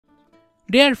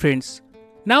Dear friends,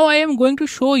 now I am going to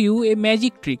show you a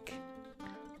magic trick.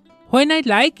 When I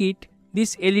like it,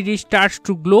 this LED starts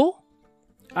to glow.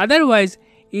 Otherwise,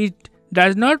 it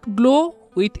does not glow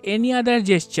with any other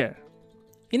gesture.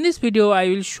 In this video, I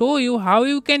will show you how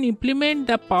you can implement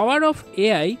the power of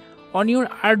AI on your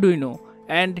Arduino,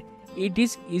 and it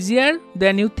is easier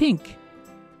than you think.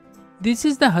 This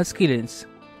is the Husky Lens.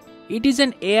 It is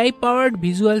an AI-powered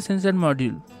visual sensor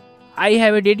module. I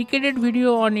have a dedicated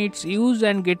video on its use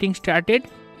and getting started.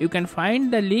 You can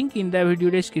find the link in the video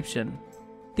description.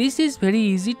 This is very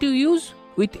easy to use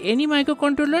with any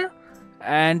microcontroller,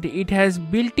 and it has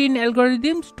built-in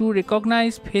algorithms to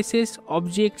recognize faces,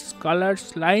 objects,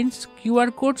 colors, lines,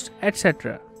 QR codes,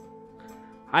 etc.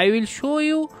 I will show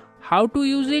you how to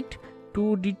use it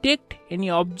to detect any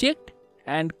object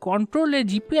and control a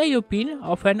GPIO pin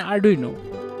of an Arduino.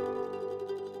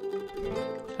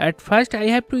 At first, I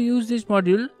have to use this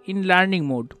module in learning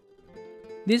mode.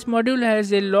 This module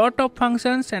has a lot of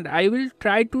functions and I will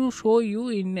try to show you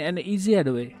in an easier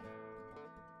way.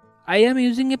 I am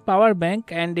using a power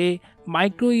bank and a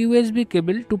micro USB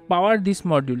cable to power this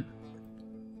module.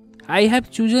 I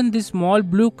have chosen this small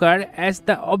blue car as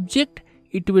the object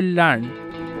it will learn.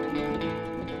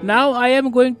 Now I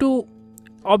am going to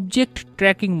object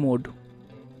tracking mode.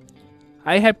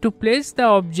 I have to place the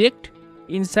object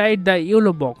inside the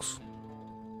yellow box.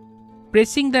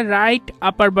 Pressing the right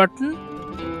upper button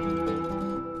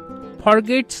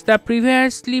forgets the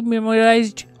previously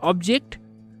memorized object.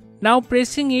 Now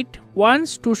pressing it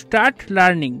once to start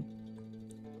learning.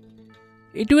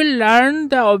 It will learn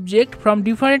the object from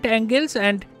different angles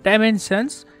and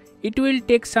dimensions. It will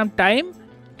take some time.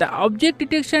 The object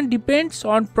detection depends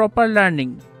on proper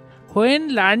learning.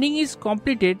 When learning is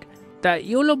completed, the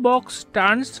yellow box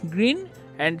turns green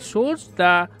and shows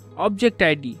the object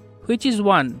ID, which is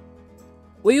 1.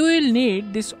 We will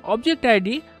need this object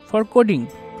ID for coding.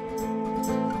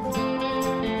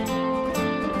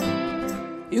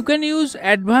 You can use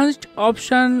advanced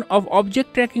option of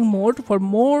object tracking mode for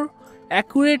more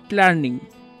accurate learning.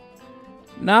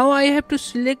 Now I have to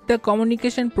select the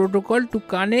communication protocol to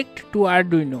connect to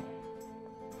Arduino.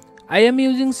 I am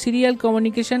using serial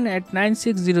communication at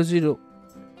 9600.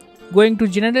 Going to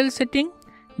general setting,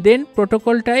 then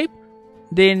protocol type,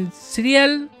 then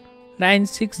serial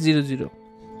 9600.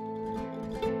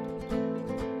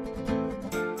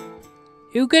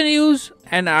 You can use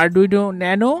an Arduino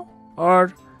Nano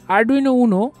or Arduino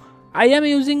Uno. I am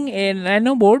using a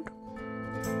Nano board.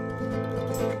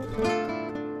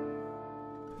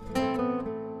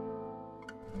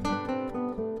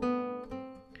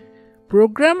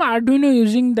 Program Arduino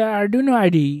using the Arduino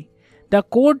IDE. The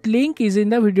code link is in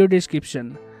the video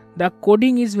description. The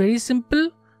coding is very simple.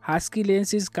 Husky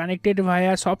Lens is connected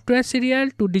via software serial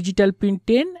to digital pin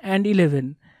 10 and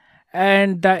 11,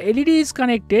 and the LED is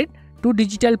connected to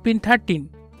digital pin 13.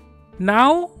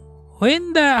 Now,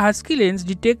 when the Husky Lens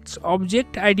detects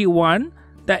object ID 1,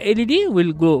 the LED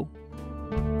will glow.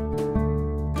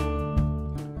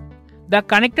 The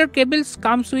connector cables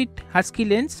comes with Husky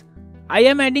Lens. I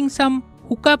am adding some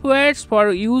hookup wires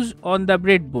for use on the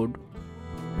breadboard.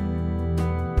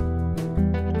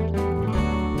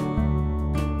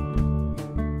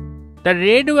 The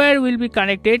red wire will be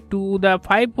connected to the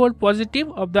 5V positive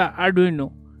of the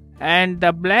Arduino and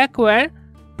the black wire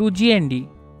to GND.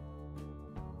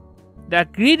 The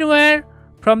green wire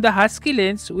from the Husky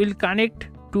Lens will connect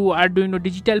to Arduino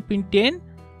digital pin 10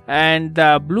 and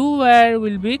the blue wire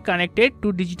will be connected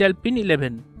to digital pin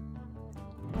 11.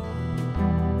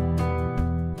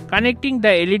 Connecting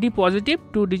the LED positive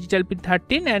to digital pin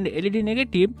 13 and LED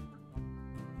negative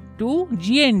to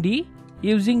GND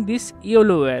using this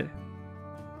yellow wire.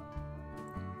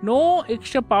 No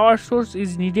extra power source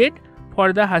is needed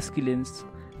for the Husky Lens.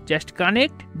 Just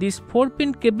connect this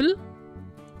 4-pin cable.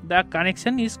 The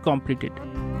connection is completed.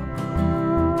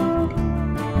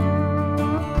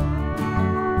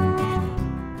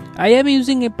 I am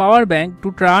using a power bank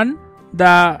to turn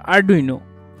the Arduino.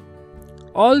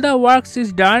 All the works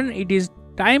is done. It is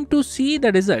time to see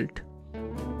the result.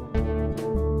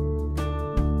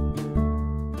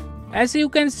 As you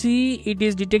can see, it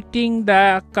is detecting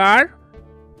the car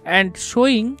and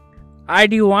showing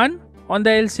ID 1 on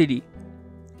the LCD,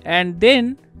 and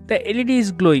then the LED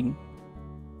is glowing.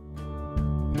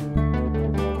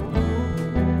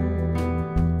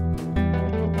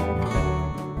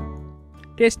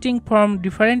 Testing from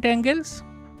different angles.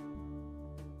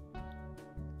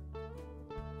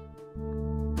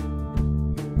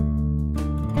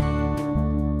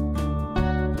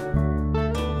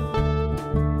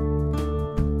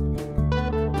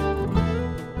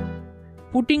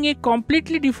 Putting a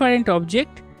completely different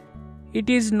object it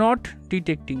is not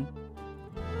detecting.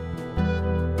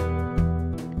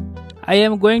 I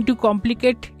am going to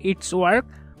complicate its work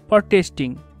for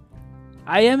testing.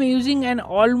 I am using an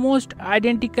almost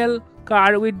identical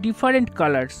car with different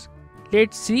colors.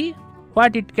 Let's see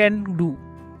what it can do.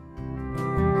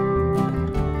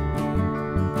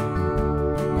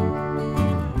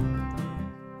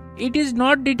 It is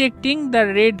not detecting the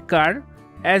red car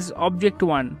as object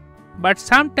 1, but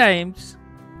sometimes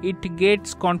it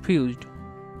gets confused.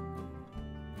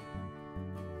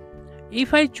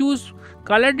 If I choose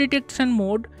color detection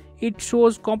mode, it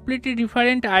shows completely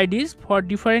different IDs for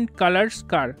different colors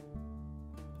car.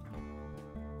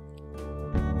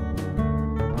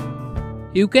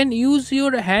 You can use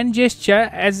your hand gesture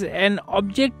as an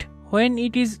object when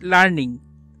it is learning,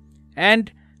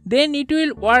 and then it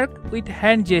will work with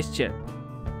hand gesture.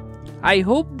 I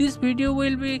hope this video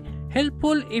will be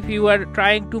helpful if you are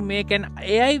trying to make an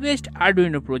AI based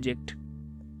Arduino project.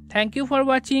 Thank you for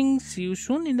watching. See you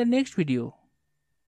soon in the next video.